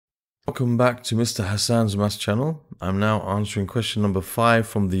Welcome back to Mr. Hassan's Maths channel. I'm now answering question number 5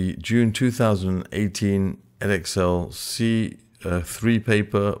 from the June 2018 Edexcel C3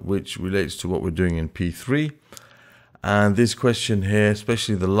 paper, which relates to what we're doing in P3. And this question here,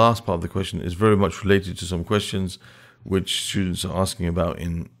 especially the last part of the question, is very much related to some questions which students are asking about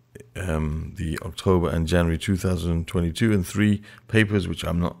in the October and January 2022 and 3 papers, which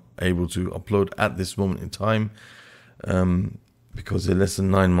I'm not able to upload at this moment in time because they're less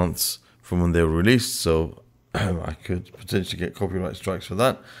than 9 months from when they were released, so I could potentially get copyright strikes for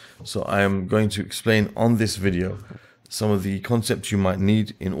that. So I am going to explain on this video some of the concepts you might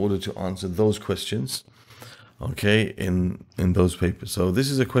need in order to answer those questions, okay, in those papers. So this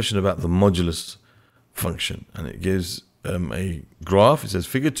is a question about the modulus function, and it gives a graph. It says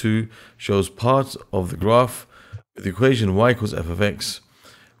figure 2 shows part of the graph with the equation y equals f of x,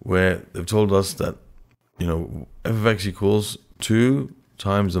 where they've told us that, you know, f of x equals 2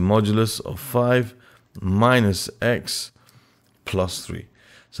 times the modulus of 5 minus x plus 3.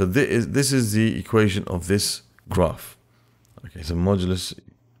 So this is the equation of this graph. Okay, it's a modulus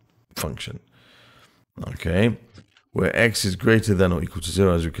function. Okay, where x is greater than or equal to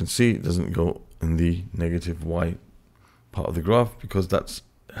 0, as you can see, it doesn't go in the negative y part of the graph because that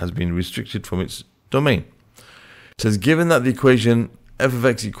has been restricted from its domain. It says given that the equation f of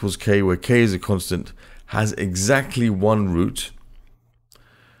x equals k, where k is a constant, has exactly one root,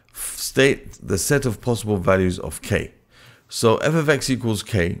 state the set of possible values of k. So f of x equals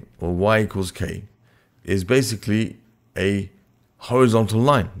k, or y equals k, is basically a horizontal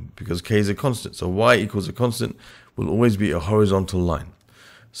line because k is a constant. So y equals a constant will always be a horizontal line.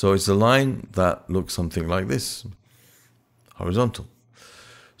 So it's a line that looks something like this, horizontal.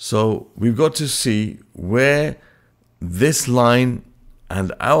 So we've got to see where this line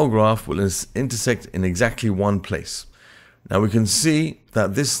and our graph will intersect in exactly one place. Now we can see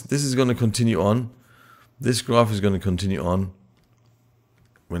that this is going to continue on. This graph is going to continue on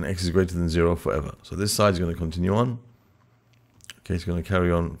when x is greater than 0 forever. So this side is going to continue on. Okay, it's going to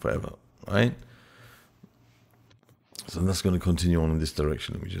carry on forever, right? So that's going to continue on in this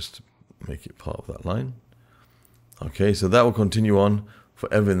direction. Let me just make it part of that line. Okay, so that will continue on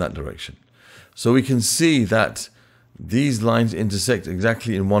forever in that direction. So we can see that these lines intersect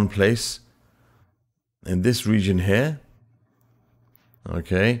exactly in one place in this region here.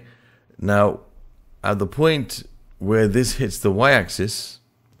 Okay, now at the point where this hits the y-axis,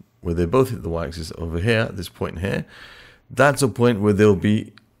 where they both hit the y-axis over here, at this point here, that's a point where there'll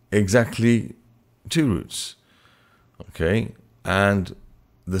be exactly 2 roots. Okay, and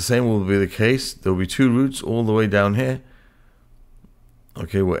the same will be the case. There'll be 2 roots all the way down here.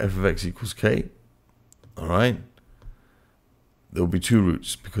 Okay, where f of x equals k. All right, there'll be 2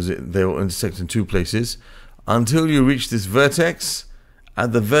 roots because they will intersect in 2 places until you reach this vertex.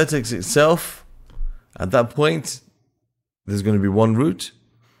 At the vertex itself, at that point, there's going to be 1 root,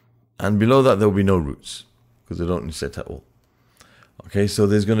 and below that there will be no roots because they don't intersect at all. Okay, so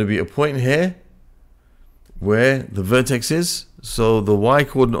there's going to be a point here where the vertex is. So the y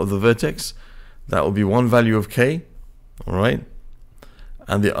coordinate of the vertex, that will be 1 value of k, all right?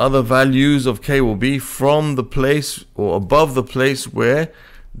 And the other values of k will be from the place or above the place where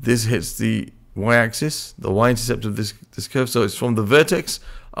this hits the y-axis, the y-intercept of this curve. So it's from the vertex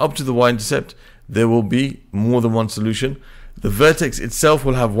up to the y-intercept. There will be more than one solution. The vertex itself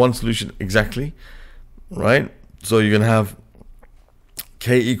will have 1 solution exactly, right? So you're going to have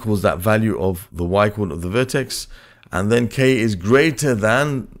k equals that value of the y coordinate of the vertex, and then k is greater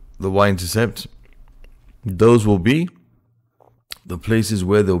than the y-intercept. Those will be the places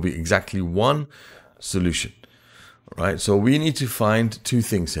where there will be exactly 1 solution. Right, so we need to find 2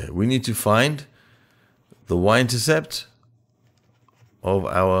 things here. We need to find the y-intercept of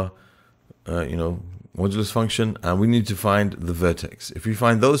our, modulus function, and we need to find the vertex. If we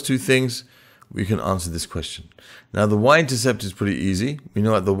find those 2 things, we can answer this question. Now, the y-intercept is pretty easy. We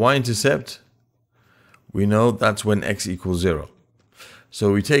know at the y-intercept, we know that's when x equals 0.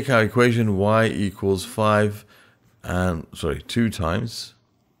 So we take our equation y equals 2 times.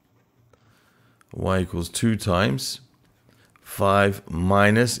 Y equals 2 times 5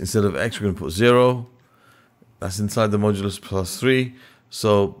 minus, instead of x, we're going to put 0. That's inside the modulus plus 3.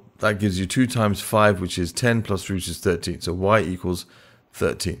 So that gives you 2 times 5, which is 10, plus 3, which is 13. So y equals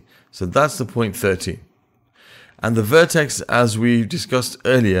 13. So that's the point 13. And the vertex, as we discussed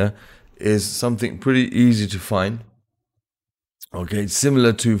earlier, is something pretty easy to find. Okay, it's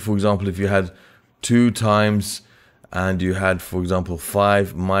similar to, for example, if you had 2 times and you had, for example,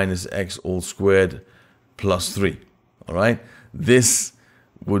 5 minus x all squared plus 3. All right, this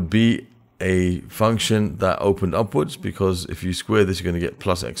would be a function that opened upwards, because if you square this, you're going to get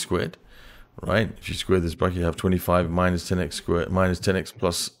plus x squared, right? If you square this bracket, you have 25 minus 10x squared minus 10x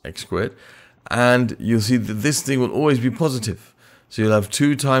plus x squared. And you'll see that this thing will always be positive. So you'll have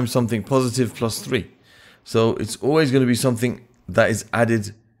 2 times something positive plus 3. So it's always going to be something that is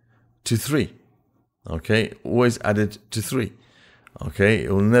added to 3. Okay, always added to 3. Okay,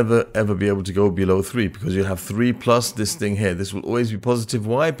 it will never ever be able to go below 3, because you have 3 plus this thing here. This will always be positive.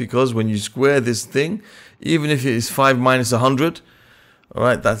 Why? Because when you square this thing, even if it is 5 minus 100, all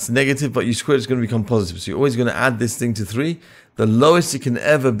right, that's negative, but you square it's going to become positive. So you're always going to add this thing to 3. The lowest it can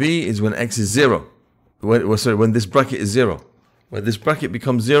ever be is when x is 0. When this bracket is 0. When this bracket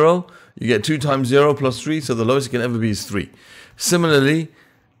becomes 0, you get 2 times 0 plus 3, so the lowest it can ever be is 3. Similarly,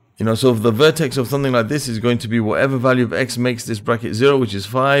 so the vertex of something like this is going to be whatever value of x makes this bracket 0, which is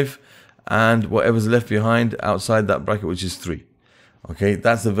 5, and whatever's left behind outside that bracket, which is 3. Okay,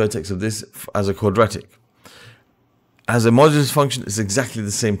 that's the vertex of this as a quadratic. As a modulus function, it's exactly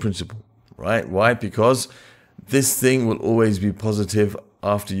the same principle, right? Why? Because this thing will always be positive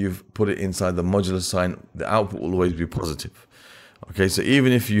after you've put it inside the modulus sign. The output will always be positive. Okay, so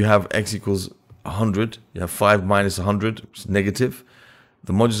even if you have x equals 100, you have 5 minus 100, which is negative.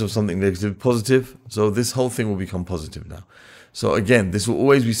 The modulus of something negative, positive. So this whole thing will become positive now. So again, this will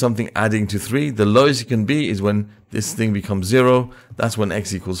always be something adding to 3. The lowest it can be is when this thing becomes 0. That's when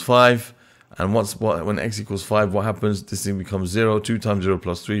x equals 5. And when x equals 5, what happens? This thing becomes 0. 2 times 0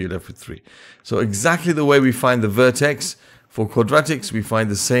 plus 3, you're left with 3. So exactly the way we find the vertex for quadratics, we find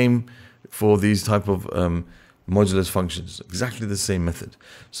the same for these type of modulus functions. Exactly the same method.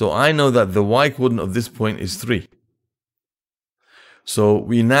 So I know that the y coordinate of this point is 3. So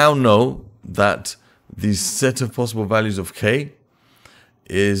we now know that the set of possible values of k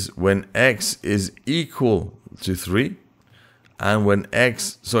is when x is equal to 3, and when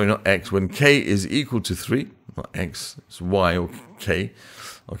when k is equal to 3, not x, it's y or k,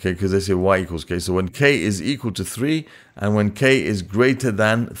 okay, because they say y equals k. So when k is equal to 3, and when k is greater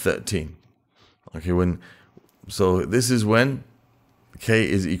than 13. Okay, so this is when k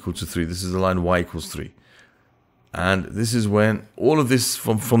is equal to 3. This is the line y equals 3. And this is when all of this,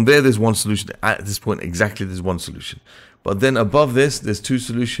 from there, there's one solution. At this point, exactly, there's one solution. But then above this, there's 2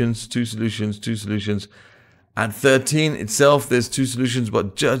 solutions, 2 solutions, 2 solutions. At 13 itself, there's 2 solutions,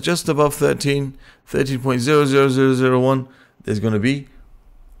 but just above 13, 13.00001, there's going to be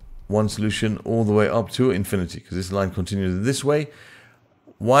one solution all the way up to infinity, because this line continues this way.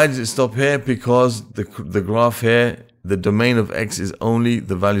 Why does it stop here? Because the graph here, the domain of x is only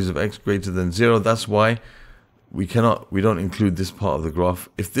the values of x greater than 0. That's why we don't include this part of the graph.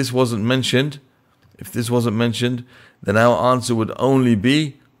 If this wasn't mentioned, then our answer would only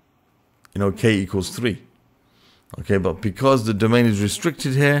be, k equals 3. Okay, but because the domain is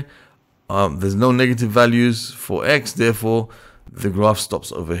restricted here, there's no negative values for x, therefore the graph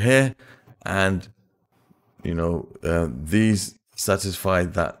stops over here, and these satisfy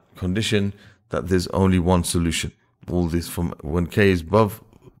that condition that there's only one solution. All this from when k is above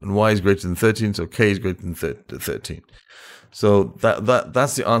and y is greater than 13, so k is greater than 13. So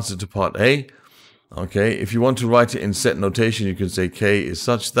that's the answer to part A. Okay, if you want to write it in set notation, you can say k is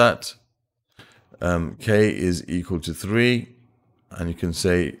such that k is equal to 3, and you can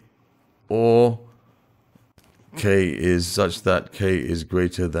say or k is such that k is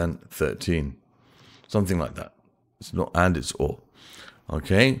greater than 13. Something like that. It's not and, it's or.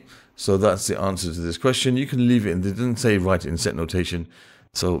 Okay, so that's the answer to this question. You can leave it, and it didn't say write it in set notation.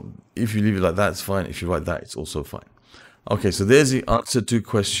 So if you leave it like that, it's fine. If you write that, it's also fine. Okay, so there's the answer to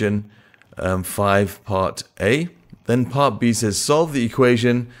question 5, part A. Then part B says solve the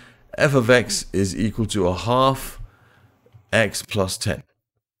equation f of x is equal to a half x plus 10.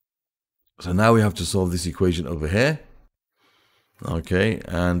 So now we have to solve this equation over here. Okay,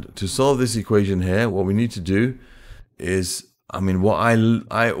 and to solve this equation here, what we need to do is, what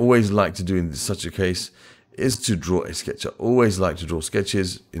I always like to do in such a case is to draw a sketch. I always like to draw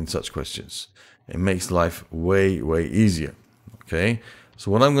sketches in such questions. It makes life way, way easier. Okay,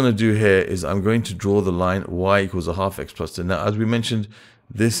 so what I'm going to do here is I'm going to draw the line y equals a half x plus 10. Now, as we mentioned,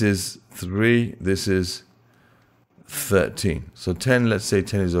 this is 3, this is 13. So 10, let's say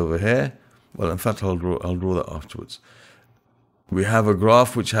 10 is over here. Well, in fact, I'll draw that afterwards. We have a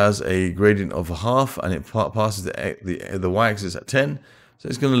graph which has a gradient of a half, and it passes the y-axis at 10. So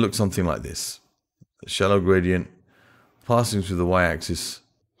it's going to look something like this. A shallow gradient passing through the y-axis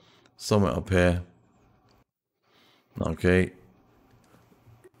somewhere up here. Okay.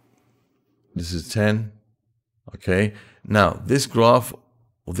 This is 10. Okay. Now, this graph,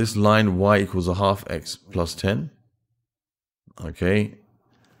 or this line y equals a half x plus 10. Okay.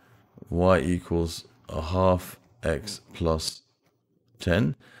 y equals a half x plus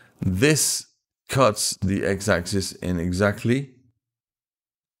 10. This cuts the x-axis in exactly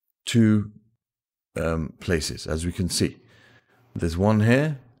two places, as we can see. There's one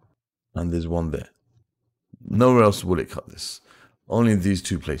here and there's one there. Nowhere else will it cut this. Only these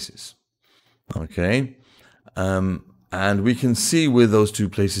two places. Okay. And we can see where those two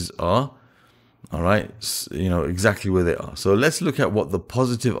places are. All right. You know exactly where they are. So let's look at what the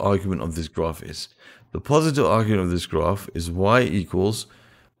positive argument of this graph is. The positive argument of this graph is y equals,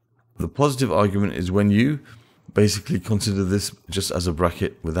 the positive argument is when you basically consider this just as a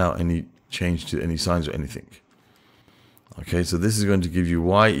bracket without any change to any signs or anything. Okay, so this is going to give you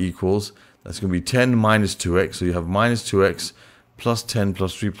y equals, that's going to be 10 minus 2x. So you have minus 2x plus 10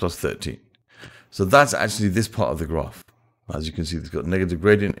 plus 3 plus 13. So that's actually this part of the graph. As you can see, it's got negative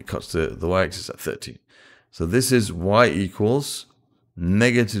gradient. It cuts the y-axis at 13. So this is y equals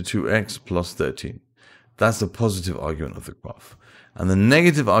negative 2x plus 13. That's the positive argument of the graph. And the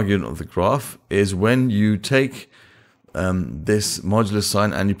negative argument of the graph is when you take this modulus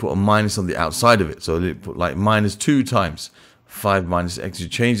sign and you put a minus on the outside of it. So you put like minus 2 times 5 minus x. You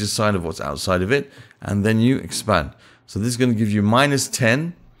change the sign of what's outside of it, and then you expand. So this is going to give you minus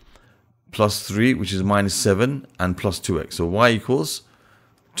 10 plus 3, which is minus 7, and plus 2x. So y equals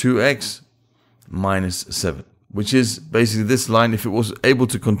 2x minus 7, which is basically this line. If it was able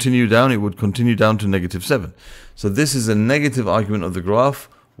to continue down, it would continue down to negative 7. So this is a negative argument of the graph,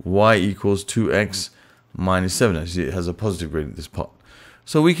 y equals 2x minus 7. Actually, it has a positive gradient, this part.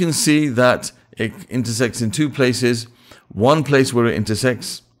 So we can see that it intersects in two places. One place where it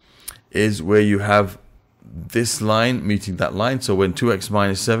intersects is where you have this line meeting that line. So when 2x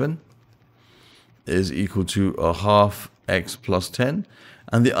minus 7 is equal to a half x plus 10.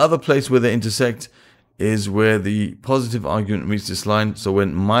 And the other place where they intersect is where the positive argument meets this line. So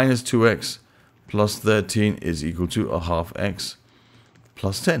when minus 2x plus 13 is equal to a half x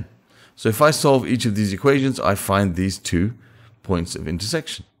plus 10. So if I solve each of these equations, I find these 2 points of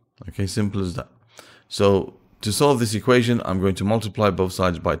intersection. Okay, simple as that. So to solve this equation, I'm going to multiply both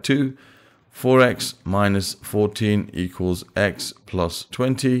sides by 2. 4x minus 14 equals x plus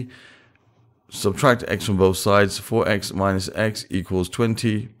 20. Subtract x from both sides. 4x minus x equals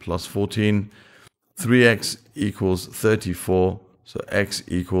 20 plus 14. 3x equals 34. So x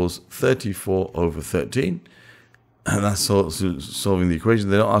equals 34 over 13. And that's solving the equation.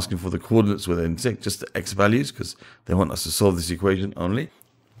 They're not asking for the coordinates where they intersect, just the x values, because they want us to solve this equation only.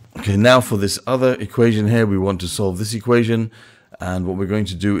 Okay, now for this other equation here, we want to solve this equation. And what we're going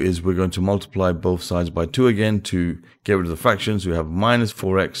to do is we're going to multiply both sides by 2 again to get rid of the fractions. We have minus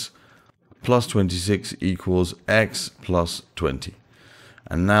 4x plus 26 equals x plus 20.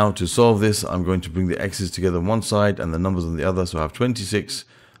 And now to solve this, I'm going to bring the x's together on one side and the numbers on the other. So I have 26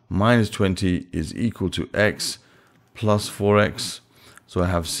 minus 20 is equal to x plus 4x. So I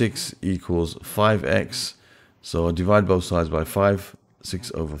have 6 equals 5x. So I divide both sides by 5.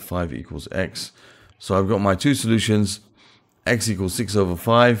 6 over 5 equals x. So I've got my two solutions. X equals 6 over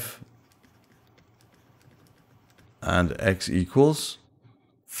 5. And x equals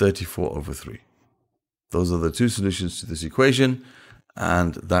 34 over 3. Those are the two solutions to this equation.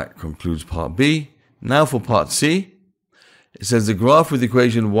 And that concludes part B. Now for part C. It says the graph with the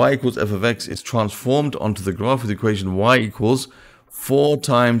equation y equals f of x is transformed onto the graph with the equation y equals 4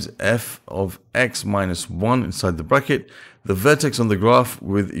 times f of x minus 1 inside the bracket. The vertex on the graph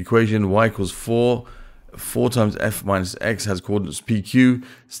with equation y equals 4 times f minus x has coordinates pq.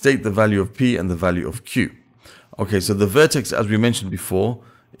 State the value of p and the value of q. Okay, so the vertex, as we mentioned before,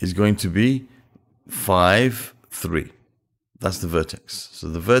 is going to be 5, 3. That's the vertex. So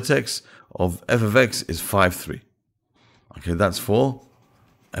the vertex of f of x is 5, 3. Okay, that's for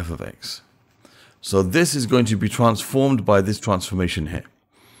f of x. So this is going to be transformed by this transformation here.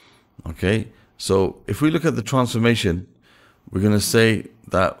 Okay, so if we look at the transformation, we're going to say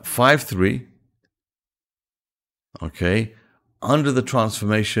that 5, 3, okay, under the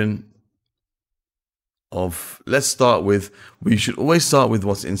transformation of, let's start with, we should always start with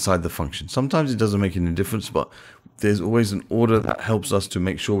what's inside the function. Sometimes it doesn't make any difference, but there's always an order that helps us to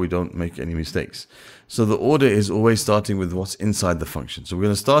make sure we don't make any mistakes. So the order is always starting with what's inside the function. So we're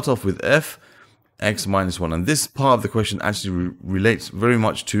going to start off with f x minus 1. And this part of the question actually relates very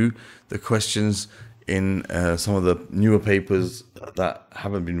much to the questions in some of the newer papers that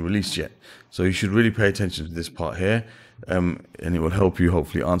haven't been released yet. So you should really pay attention to this part here. And it will help you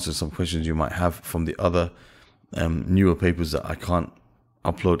hopefully answer some questions you might have from the other newer papers that I can't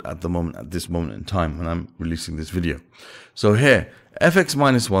upload at this moment in time when I'm releasing this video. So here, fx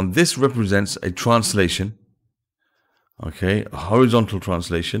minus 1, this represents a translation, okay, a horizontal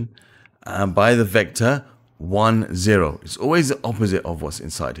translation, by the vector 1, 0. It's always the opposite of what's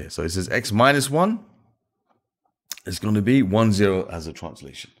inside here. So it says x minus 1. It's going to be 1, 0 as a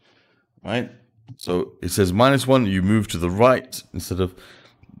translation, right? So it says minus 1, you move to the right instead of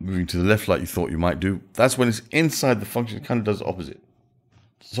moving to the left like you thought you might do. That's when it's inside the function, it kind of does the opposite.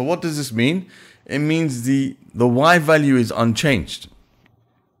 So what does this mean? It means the y value is unchanged.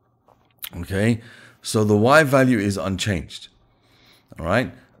 Okay, so the y value is unchanged. All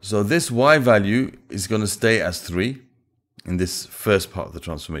right, so this y value is going to stay as 3 in this first part of the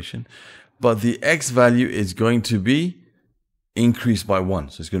transformation. But the x value is going to be increased by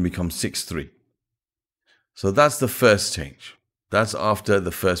 1. So it's going to become 6, 3. So that's the first change. That's after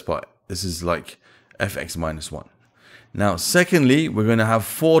the first part. This is like fx minus 1. Now, secondly, we're going to have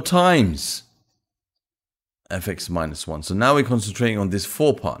 4 times fx minus 1. So now we're concentrating on this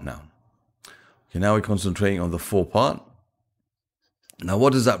 4 part now. Okay, now we're concentrating on the 4 part. Now,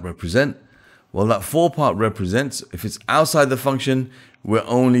 what does that represent? Well, that 4 part represents, if it's outside the function, we're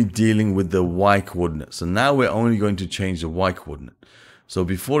only dealing with the y coordinate. So now we're only going to change the y coordinate. So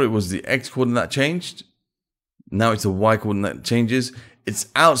before it was the x coordinate that changed. Now it's the y coordinate that changes. It's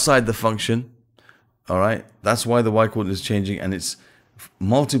outside the function. All right. That's why the y coordinate is changing, and it's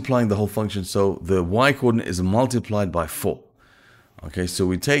multiplying the whole function. So the y coordinate is multiplied by 4. Okay. So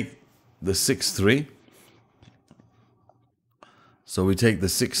we take the 6, 3. So we take the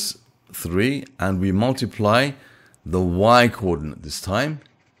 6, 3, and we multiply the y coordinate this time,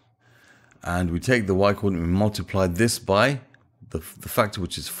 and we take the y coordinate and we multiply this by the factor,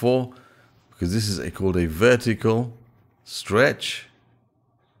 which is 4, because this is called a vertical stretch.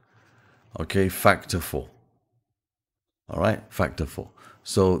 Okay, factor 4. All right, factor 4.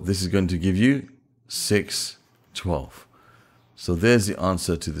 So this is going to give you 6, 12. So there's the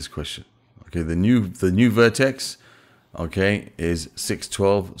answer to this question. Okay, the new vertex, okay, is 6,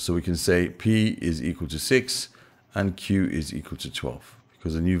 12. So we can say P is equal to 6 and Q is equal to 12,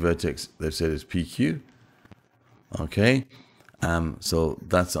 because the new vertex they've said is PQ. Okay, so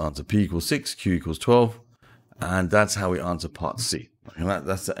that's the answer. P equals 6, Q equals 12, and that's how we answer part C. And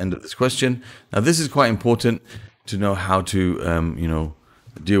that's the end of this question. Now, this is quite important to know how to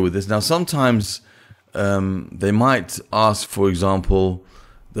deal with this. Now, sometimes they might ask, for example,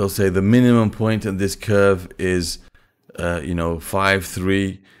 they'll say the minimum point in this curve is 5,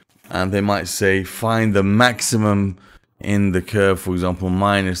 3. And they might say, find the maximum in the curve, for example,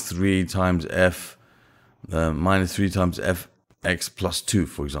 minus 3 times f, minus 3 times fx plus 2,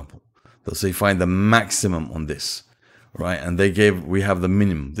 for example. They'll say, find the maximum on this, right? And we have the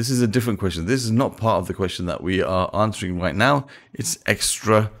minimum. This is a different question. This is not part of the question that we are answering right now. It's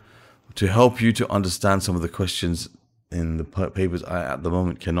extra to help you to understand some of the questions in the papers I, at the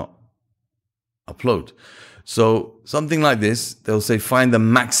moment, cannot upload. So something like this, they'll say, find the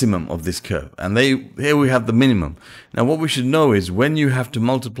maximum of this curve. And here we have the minimum. Now, what we should know is when you have to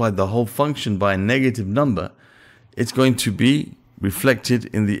multiply the whole function by a negative number, it's going to be reflected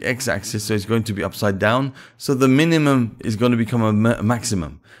in the x-axis. So it's going to be upside down. So the minimum is going to become a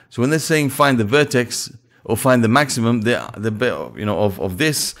maximum. So when they're saying find the vertex or find the maximum of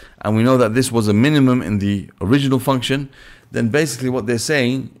this, and we know that this was a minimum in the original function, then basically what they're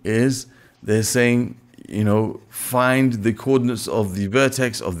saying is find the coordinates of the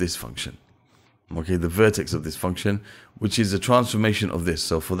vertex of this function. Okay, the vertex of this function, which is a transformation of this.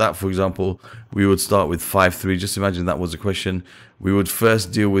 So for that, for example, we would start with 5, 3. Just imagine that was a question. We would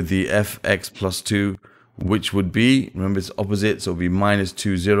first deal with the fx plus 2, which would be, remember it's opposite, so it would be minus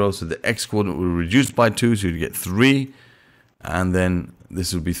 2, 0. So the x coordinate will reduce by 2, so you'd get 3. And then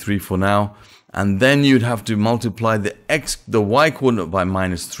this would be 3 for now. And then you'd have to multiply the y coordinate by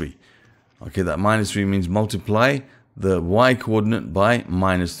minus 3. Okay, that minus 3 means multiply the y coordinate by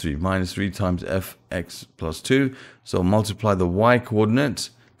minus 3. Minus 3 times fx plus 2. So multiply the y coordinate,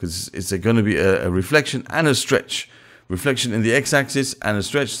 because it's going to be a reflection and a stretch. Reflection in the x-axis and a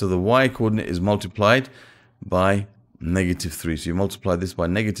stretch. So the y coordinate is multiplied by negative 3. So you multiply this by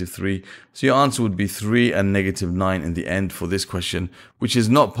negative 3. So your answer would be 3 and negative 9 in the end for this question, which is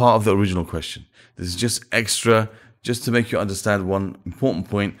not part of the original question. This is just extra, just to make you understand one important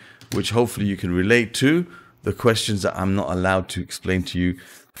point, which hopefully you can relate to the questions that I'm not allowed to explain to you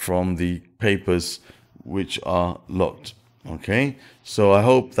from the papers which are locked. Okay, so I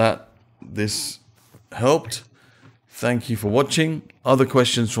hope that this helped. Thank you for watching. Other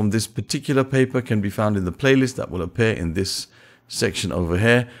questions from this particular paper can be found in the playlist that will appear in this section over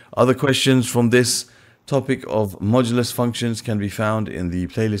here. Other questions from this topic of modulus functions can be found in the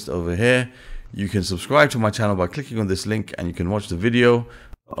playlist over here. You can subscribe to my channel by clicking on this link, and you can watch the video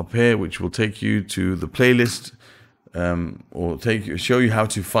up here, which will take you to the playlist or show you how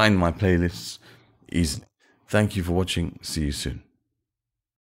to find my playlists easily. Thank you for watching. See you soon.